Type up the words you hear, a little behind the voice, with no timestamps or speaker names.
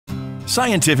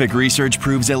Scientific research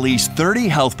proves at least 30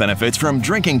 health benefits from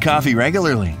drinking coffee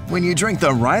regularly when you drink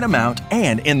the right amount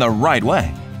and in the right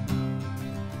way.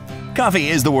 Coffee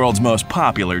is the world's most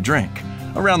popular drink.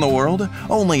 Around the world,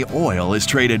 only oil is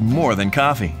traded more than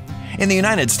coffee. In the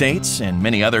United States and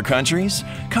many other countries,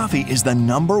 coffee is the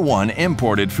 #1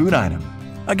 imported food item.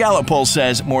 A Gallup poll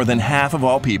says more than half of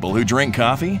all people who drink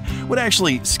coffee would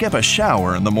actually skip a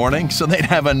shower in the morning so they'd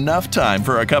have enough time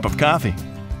for a cup of coffee.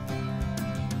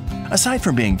 Aside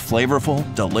from being flavorful,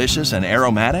 delicious, and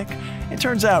aromatic, it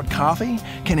turns out coffee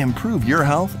can improve your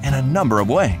health in a number of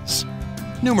ways.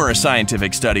 Numerous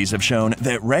scientific studies have shown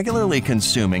that regularly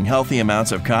consuming healthy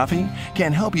amounts of coffee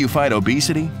can help you fight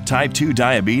obesity, type 2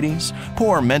 diabetes,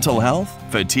 poor mental health,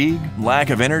 fatigue, lack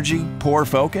of energy, poor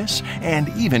focus, and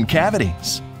even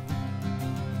cavities.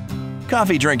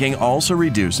 Coffee drinking also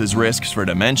reduces risks for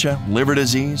dementia, liver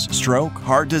disease, stroke,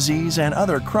 heart disease, and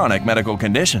other chronic medical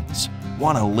conditions.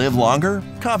 Want to live longer?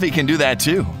 Coffee can do that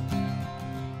too.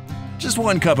 Just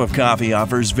 1 cup of coffee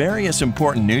offers various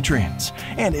important nutrients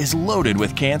and is loaded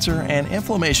with cancer and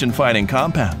inflammation-fighting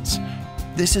compounds.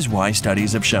 This is why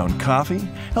studies have shown coffee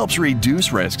helps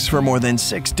reduce risks for more than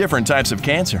 6 different types of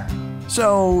cancer.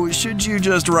 So, should you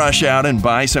just rush out and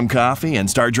buy some coffee and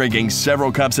start drinking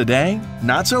several cups a day?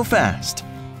 Not so fast.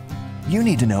 You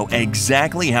need to know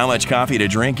exactly how much coffee to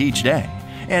drink each day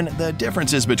and the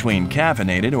differences between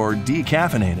caffeinated or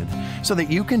decaffeinated so that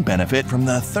you can benefit from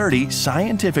the 30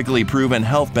 scientifically proven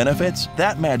health benefits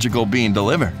that magical bean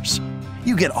delivers.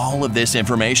 You get all of this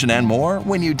information and more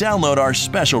when you download our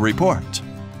special report.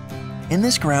 In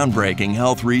this groundbreaking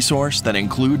health resource that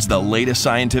includes the latest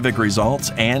scientific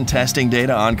results and testing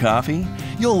data on coffee,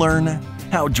 you'll learn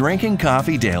how drinking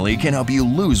coffee daily can help you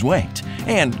lose weight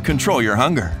and control your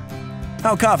hunger,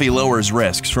 how coffee lowers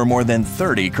risks for more than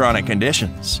 30 chronic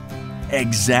conditions,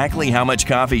 exactly how much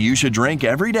coffee you should drink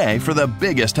every day for the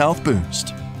biggest health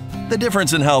boost, the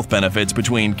difference in health benefits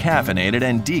between caffeinated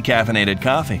and decaffeinated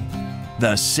coffee,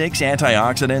 the 6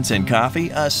 antioxidants in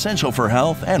coffee essential for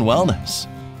health and wellness,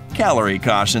 calorie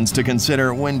cautions to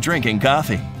consider when drinking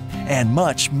coffee, and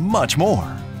much, much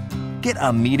more. Get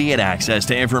immediate access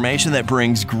to information that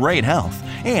brings great health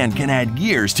and can add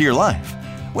years to your life.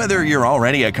 Whether you're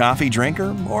already a coffee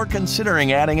drinker or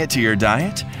considering adding it to your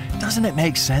diet, doesn't it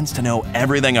make sense to know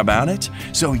everything about it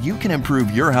so you can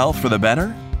improve your health for the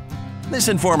better? This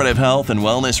informative health and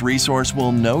wellness resource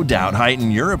will no doubt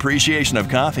heighten your appreciation of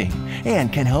coffee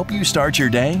and can help you start your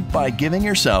day by giving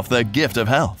yourself the gift of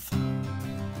health.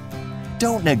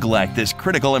 Don't neglect this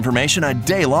critical information a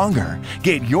day longer.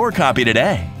 Get your copy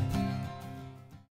today.